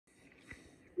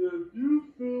if you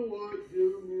feel like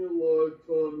giving me a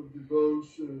lifetime of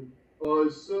devotion, I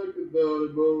second that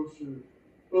emotion.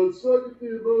 But second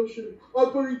the emotion, I'm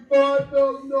putting $5,000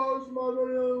 of my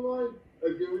money on the line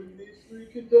and giving these 3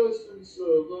 contestants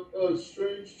a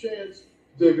strange chance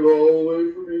to take it all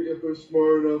away from me if they're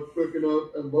smart enough, quick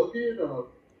enough, and lucky enough.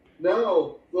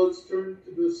 Now, let's turn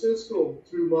to the Siskel,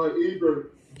 to my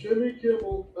Ebert, Jimmy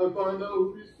Kimmel, and find out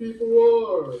who these people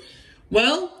are.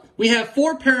 Well, we have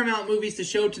 4 Paramount movies to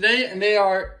show today, and they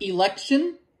are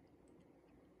Election.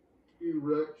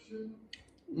 Erection?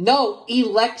 No,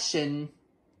 Election.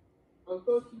 I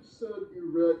thought you said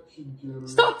erection, Jimmy.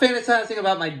 Stop fantasizing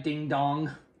about my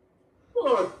ding-dong.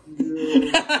 Fuck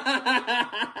you.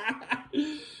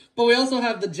 But we also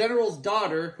have The General's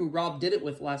Daughter, who Rob did it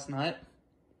with last night.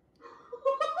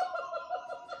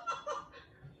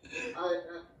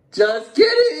 Just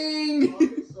kidding! I'll be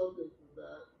something for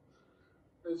that.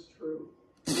 It's true.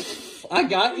 I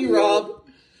got you, Rob.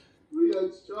 We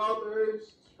had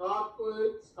strawberries,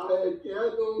 chocolates, I had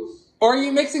candles. Or are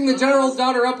you mixing The General's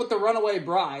Daughter up with The Runaway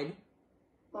Bride?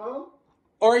 Huh?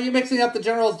 Or are you mixing up The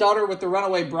General's Daughter with The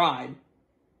Runaway Bride?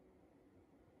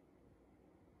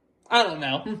 I don't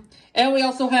know. And we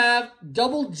also have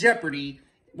Double Jeopardy,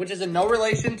 which is in no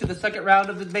relation to the second round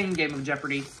of the main game of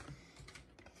Jeopardy.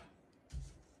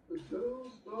 The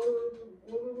General's Daughter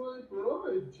of Runaway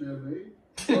Bride, Jimmy.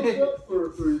 What's that for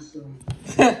a threesome?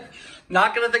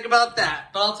 Not going to think about that.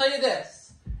 But I'll tell you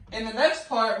this. In the next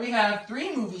part, we have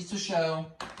 3 movies to show.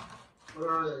 What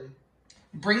are they?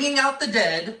 Bringing Out the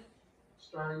Dead.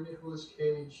 Starring Nicolas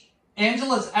Cage.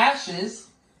 Angela's Ashes.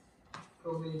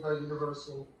 Co-made by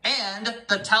Universal. And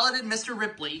The Talented Mr.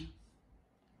 Ripley.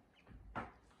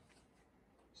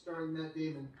 Starring Matt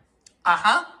Damon.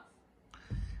 Uh-huh.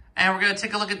 And we're going to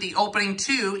take a look at the opening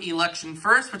to Election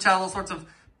first, which has all sorts of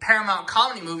Paramount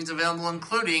comedy movies available,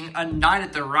 including A Night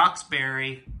at the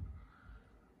Roxbury.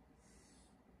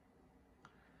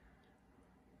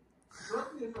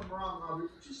 Correct me if I'm wrong,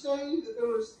 Robert. Did you say that there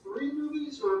was 3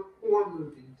 movies or 4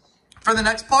 movies? For the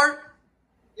next part?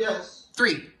 Yes.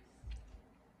 3.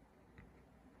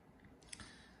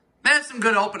 They had some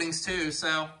good openings, too,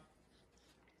 so...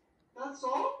 That's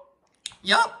all?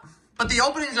 Yup. But the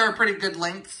openings are a pretty good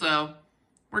length, so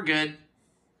we're good.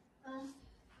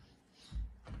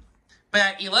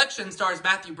 But Election stars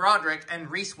Matthew Broderick and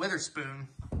Reese Witherspoon.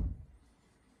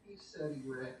 He said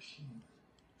erection.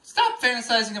 Stop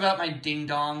fantasizing about my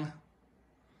ding-dong.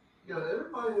 Yeah,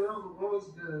 everybody around the world is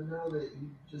going to know that you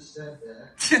just said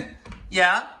that.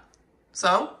 Yeah?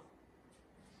 So?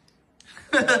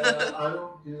 I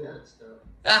don't do that stuff.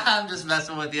 I'm just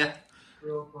messing with you.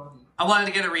 Real funny. I wanted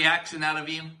to get a reaction out of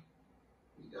you.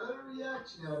 You got a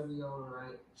reaction out of me,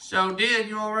 alright. So did,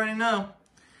 you already know.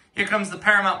 Here comes the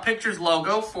Paramount Pictures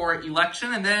logo for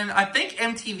Election, and then I think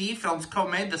MTV Films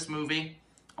co-made this movie.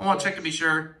 I want to check to be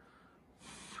sure.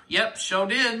 Yep, sure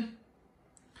did.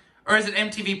 Or is it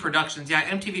MTV Productions? Yeah,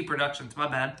 MTV Productions, my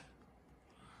bad.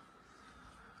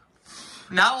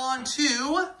 Now on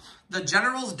to The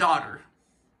General's Daughter,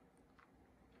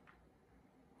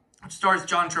 which stars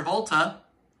John Travolta.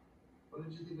 What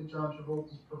did you think of John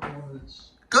Travolta's performance?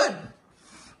 Good.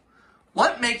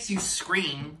 What makes you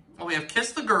scream? Well, we have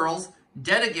Kiss the Girls,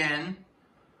 Dead Again,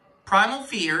 Primal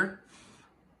Fear,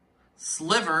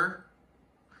 Sliver,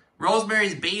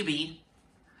 Rosemary's Baby,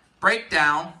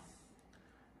 Breakdown,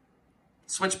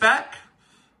 Switchback,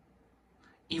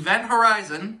 Event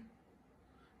Horizon,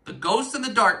 The Ghost in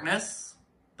the Darkness,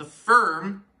 The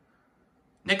Firm,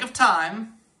 Nick of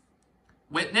Time,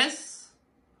 Witness,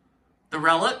 The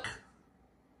Relic,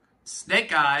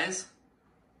 Snake Eyes,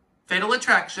 Fatal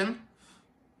Attraction.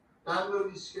 That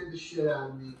movie scared the shit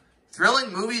out of me.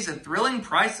 Thrilling movies at thrilling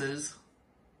prices.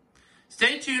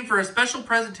 Stay tuned for a special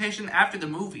presentation after the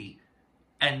movie.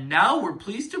 And now we're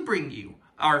pleased to bring you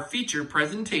our feature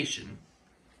presentation.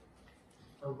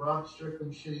 A Rob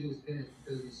Strickland shitting his pants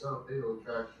because he saw Fatal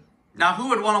Attraction. Now who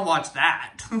would want to watch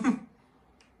that?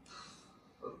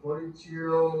 A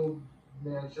 42-year-old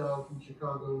man-child from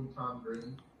Chicago and Tom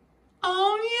Green.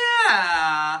 Oh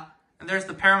yeah! And there's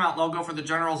the Paramount logo for The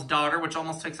General's Daughter, which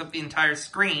almost takes up the entire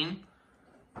screen.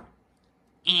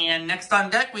 And next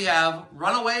on deck, we have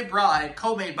Runaway Bride,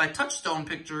 co-made by Touchstone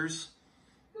Pictures.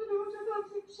 Honey, would you like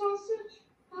some sausage?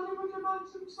 Honey, would you like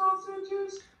some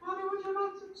sausages? Honey, would you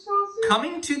like some sausage?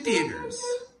 Coming to theaters.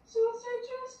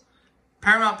 Sausages?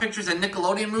 Paramount Pictures and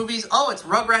Nickelodeon movies. Oh, it's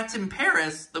Rugrats in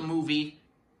Paris, the movie.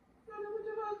 Honey, would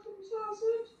you like some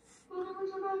sausage? Honey, would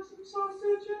you like some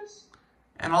sausages?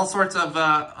 And all sorts of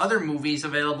other movies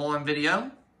available on video.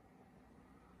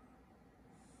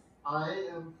 I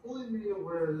am fully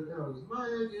aware that that was my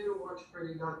idea to watch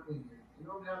Freddy Got Fingered. You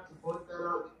don't have to point that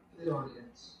out to the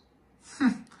audience.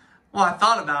 Well, I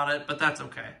thought about it, but that's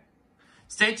okay.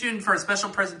 Stay tuned for a special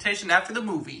presentation after the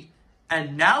movie.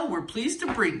 And now we're pleased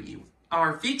to bring you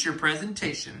our feature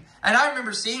presentation. And I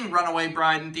remember seeing Runaway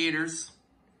Bride in theaters.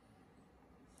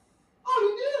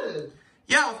 Oh, you did?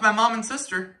 Yeah, with my mom and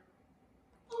sister.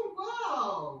 Oh,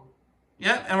 wow.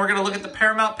 Yeah, and we're going to look at the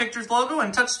Paramount Pictures logo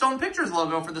and Touchstone Pictures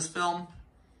logo for this film.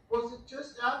 Was it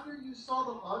just after you saw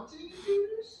The Haunting in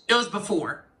theaters? It was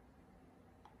before.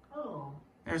 Oh.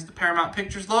 There's the Paramount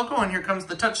Pictures logo, and here comes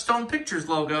the Touchstone Pictures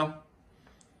logo.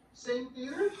 Same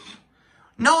theater?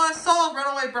 No, I saw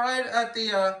Runaway Bride at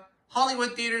the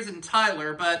Hollywood Theaters in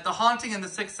Tyler, but The Haunting and The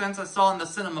Sixth Sense I saw in the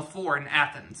Cinema 4 in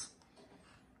Athens.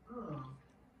 Oh.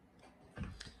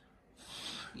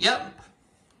 Yep.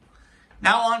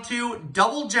 Now on to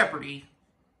Double Jeopardy.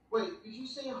 Wait, did you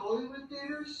say Hollywood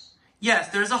theaters? Yes,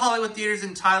 there's a Hollywood Theaters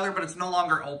in Tyler, but it's no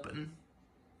longer open.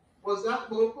 Was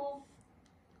that local?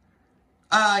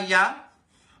 Yeah.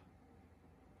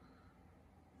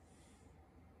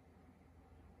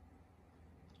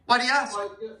 Why do you ask?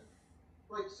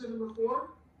 Like Cinema 4?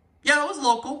 Yeah, it was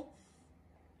local.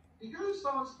 You could have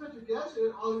saw Spencer Gasset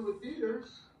at Hollywood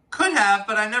theaters. Could have,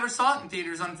 but I never saw it in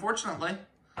theaters, unfortunately.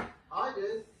 I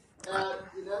did. At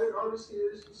United Artists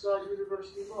Theaters beside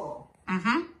University Mall.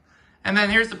 Mm-hmm. And then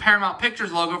here's the Paramount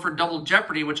Pictures logo for Double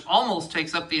Jeopardy, which almost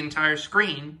takes up the entire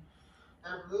screen.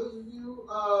 And for those of you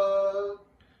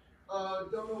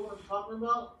don't know what I'm talking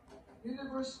about,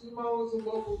 University Mall is a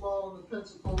local mall in the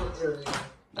Pensacola area.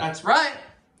 That's right.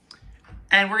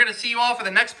 And we're going to see you all for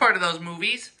the next part of those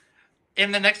movies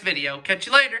in the next video. Catch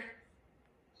you later.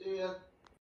 See ya.